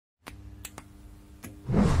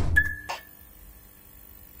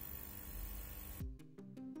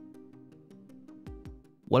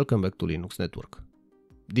Welcome back to Linux Network.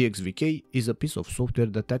 DXVK is a piece of software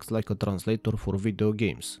that acts like a translator for video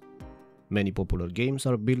games. Many popular games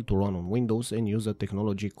are built to run on Windows and use a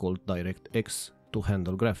technology called DirectX to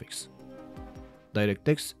handle graphics.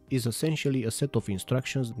 DirectX is essentially a set of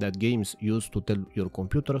instructions that games use to tell your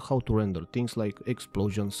computer how to render things like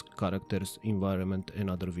explosions, characters, environment, and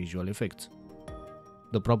other visual effects.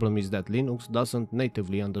 The problem is that Linux doesn't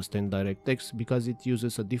natively understand DirectX because it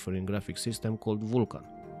uses a different graphics system called Vulkan.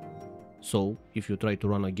 So, if you try to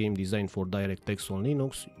run a game designed for DirectX on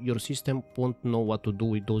Linux, your system won't know what to do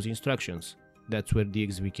with those instructions. That's where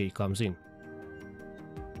DXVK comes in.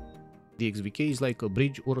 DXVK is like a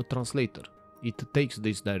bridge or a translator. It takes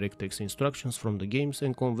these DirectX instructions from the games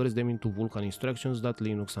and converts them into Vulkan instructions that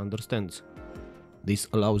Linux understands. This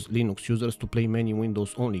allows Linux users to play many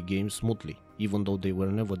Windows-only games smoothly, even though they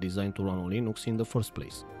were never designed to run on Linux in the first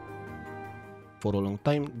place. For a long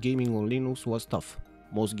time, gaming on Linux was tough.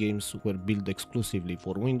 Most games were built exclusively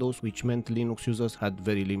for Windows, which meant Linux users had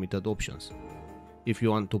very limited options. If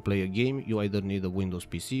you want to play a game, you either need a Windows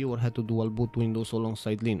PC or had to dual boot Windows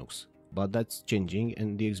alongside Linux. But that's changing,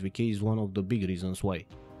 and DXVK is one of the big reasons why.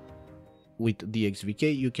 With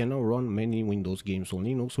DXVK, you can now run many Windows games on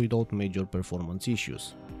Linux without major performance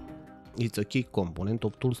issues. It's a key component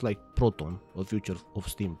of tools like Proton, a feature of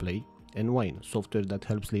Steam Play, and Wine, software that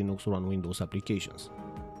helps Linux run Windows applications.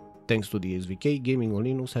 Thanks to DXVK, gaming on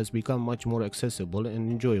Linux has become much more accessible and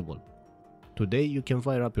enjoyable. Today, you can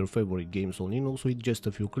fire up your favorite games on Linux with just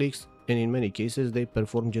a few clicks, and in many cases they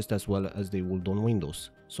perform just as well as they would on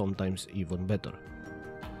Windows, sometimes even better.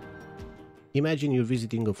 Imagine you're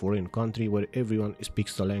visiting a foreign country where everyone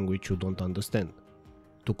speaks a language you don't understand.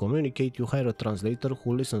 To communicate, you hire a translator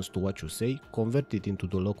who listens to what you say, converts it into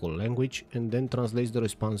the local language, and then translates the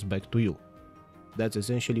response back to you. That's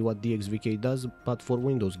essentially what DXVK does, but for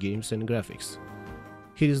Windows games and graphics.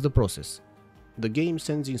 Here is the process. The game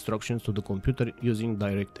sends instructions to the computer using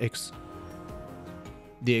DirectX.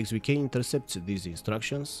 DXVK intercepts these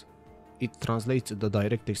instructions, it translates the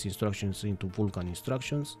DirectX instructions into Vulkan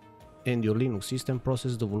instructions, and your Linux system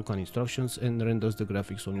processes the Vulkan instructions and renders the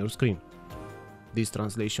graphics on your screen. This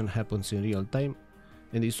translation happens in real time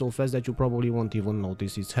and is so fast that you probably won't even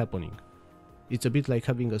notice it's happening. It's a bit like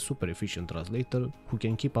having a super efficient translator who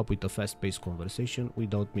can keep up with a fast-paced conversation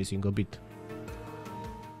without missing a beat.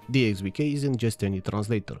 DXVK isn't just any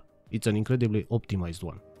translator, it's an incredibly optimized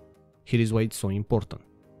one. Here is why it's so important.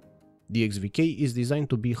 DXVK is designed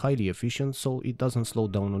to be highly efficient so it doesn't slow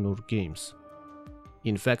down on your games.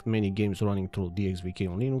 In fact, many games running through DXVK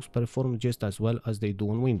on Linux perform just as well as they do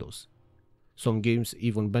on Windows. Some games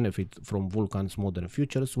even benefit from Vulkan's modern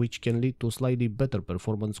features, which can lead to slightly better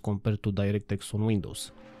performance compared to DirectX on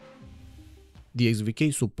Windows.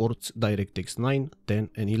 DXVK supports DirectX 9, 10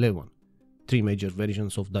 and 11, three major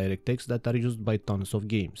versions of DirectX that are used by tons of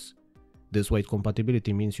games. This wide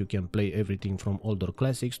compatibility means you can play everything from older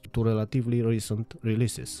classics to relatively recent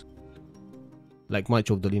releases. Like much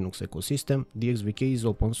of the Linux ecosystem, DXVK is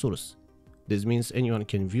open source. This means anyone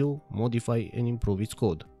can view, modify and improve its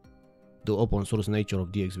code. The open source nature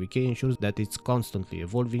of DXVK ensures that it's constantly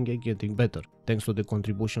evolving and getting better, thanks to the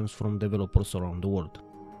contributions from developers around the world.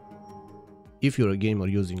 If you're a gamer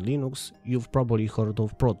using Linux, you've probably heard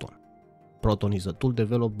of Proton. Proton is a tool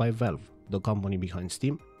developed by Valve, the company behind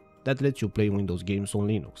Steam, that lets you play Windows games on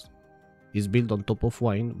Linux. It's built on top of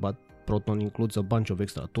Wine, but Proton includes a bunch of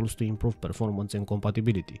extra tools to improve performance and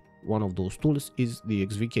compatibility. One of those tools is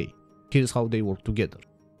DXVK. Here's how they work together.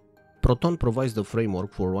 Proton provides the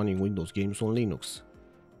framework for running Windows games on Linux.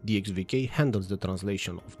 DXVK handles the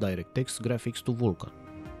translation of DirectX graphics to Vulkan.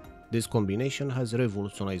 This combination has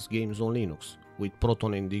revolutionized games on Linux. With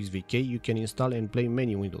Proton and DXVK, you can install and play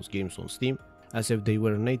many Windows games on Steam as if they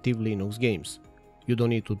were native Linux games. You don't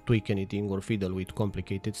need to tweak anything or fiddle with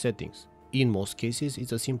complicated settings. In most cases,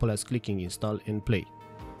 it's as simple as clicking install and play.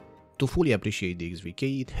 To fully appreciate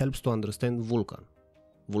DXVK, it helps to understand Vulkan.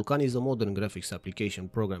 Vulkan is a modern graphics application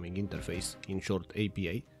programming interface, in short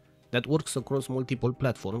API, that works across multiple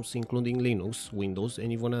platforms including Linux, Windows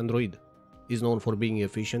and even Android. It's known for being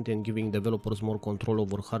efficient and giving developers more control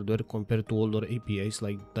over hardware compared to older APIs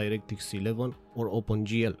like DirectX 11 or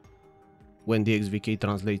OpenGL. When DXVK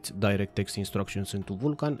translates DirectX instructions into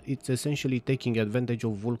Vulkan, it's essentially taking advantage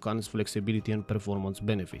of Vulkan's flexibility and performance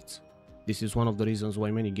benefits. This is one of the reasons why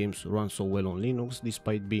many games run so well on Linux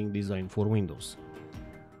despite being designed for Windows.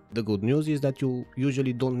 The good news is that you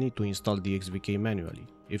usually don't need to install DXVK manually.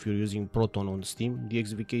 If you're using Proton on Steam,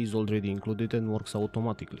 DXVK is already included and works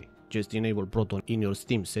automatically. Just enable Proton in your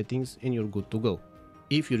Steam settings and you're good to go.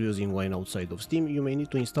 If you're using Wine outside of Steam, you may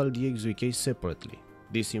need to install DXVK separately.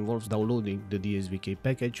 This involves downloading the DXVK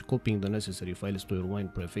package, copying the necessary files to your wine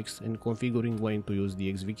prefix, and configuring wine to use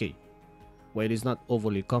DXVK. While it's not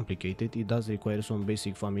overly complicated, it does require some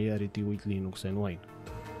basic familiarity with Linux and wine.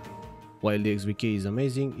 While DXVK is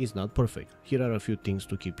amazing, it's not perfect. Here are a few things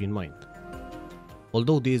to keep in mind.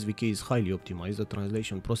 Although DXVK is highly optimized, the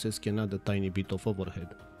translation process can add a tiny bit of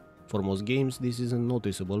overhead. For most games, this isn't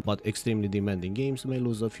noticeable, but extremely demanding games may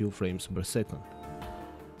lose a few frames per second.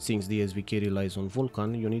 Since DXVK relies on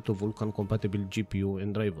Vulkan, you need a Vulkan-compatible GPU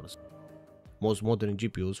and drivers. Most modern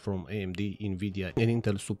GPUs from AMD, Nvidia, and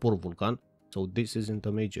Intel support Vulkan, so this isn't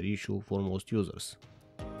a major issue for most users.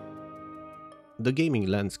 The gaming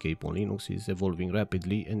landscape on Linux is evolving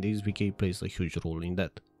rapidly, and DXVK plays a huge role in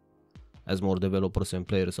that. As more developers and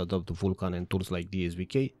players adopt Vulkan and tools like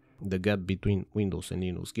DXVK, the gap between Windows and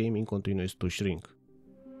Linux gaming continues to shrink.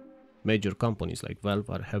 Major companies like Valve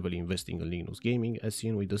are heavily investing in Linux gaming, as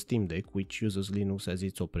seen with the Steam Deck, which uses Linux as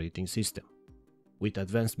its operating system. With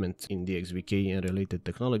advancements in DXVK and related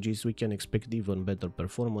technologies, we can expect even better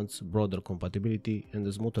performance, broader compatibility, and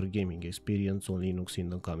a smoother gaming experience on Linux in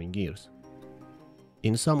the coming years.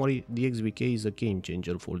 In summary, DXVK is a game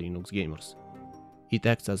changer for Linux gamers. It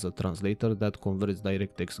acts as a translator that converts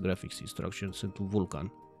DirectX graphics instructions into Vulkan,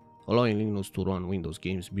 allowing Linux to run Windows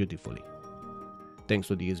games beautifully. Thanks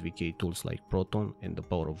to DXVK tools like Proton and the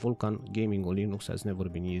power of Vulkan, gaming on Linux has never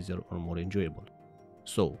been easier or more enjoyable.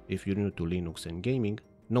 So, if you're new to Linux and gaming,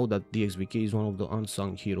 know that DXVK is one of the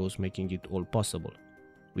unsung heroes making it all possible.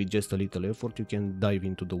 With just a little effort, you can dive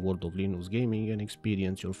into the world of Linux gaming and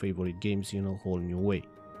experience your favorite games in a whole new way.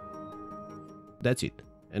 That's it,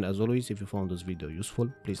 and as always, if you found this video useful,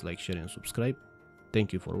 please like, share and subscribe.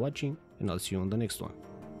 Thank you for watching, and I'll see you on the next one.